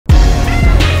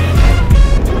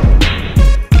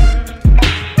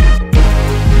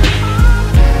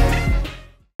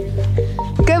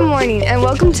morning and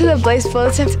welcome to the Blaze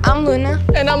Bulletin. I'm Luna.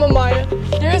 And I'm Amaya.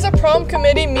 There is a prom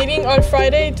committee meeting on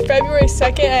Friday, February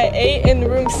 2nd at 8 in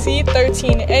room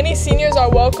C13. Any seniors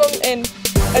are welcome and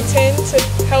attend to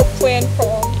help plan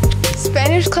prom.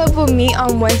 Spanish Club will meet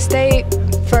on Wednesday,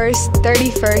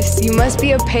 31st. You must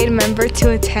be a paid member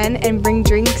to attend and bring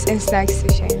drinks and snacks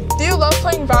to share. Do you love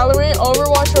playing Valorant,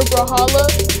 Overwatch, or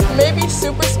Brawlhalla? Maybe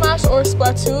Super Smash or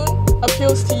Splatoon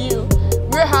appeals to you.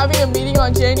 We're having a meeting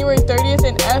on January 30th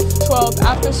in F12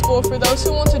 after school for those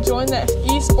who want to join the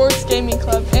eSports Gaming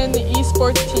Club and the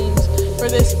eSports teams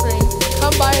for this spring.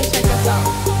 Come by and check us out.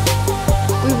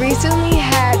 We recently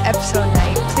had episode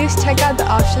night. Please check out the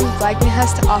options Blackman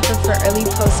has to offer for early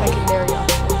post-secondary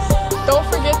options. Don't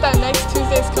forget that next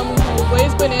Tuesday is coming home.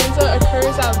 Blaze Bonanza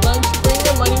occurs at lunch. Bring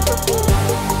your money for food.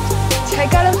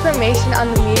 Check out information on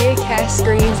the MediaCast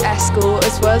screens at school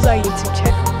as well as our YouTube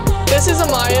channel. This is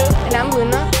Amaya. And I'm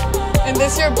Luna. And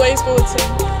this is your Blaze Bulletin.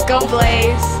 Go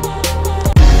Blaze!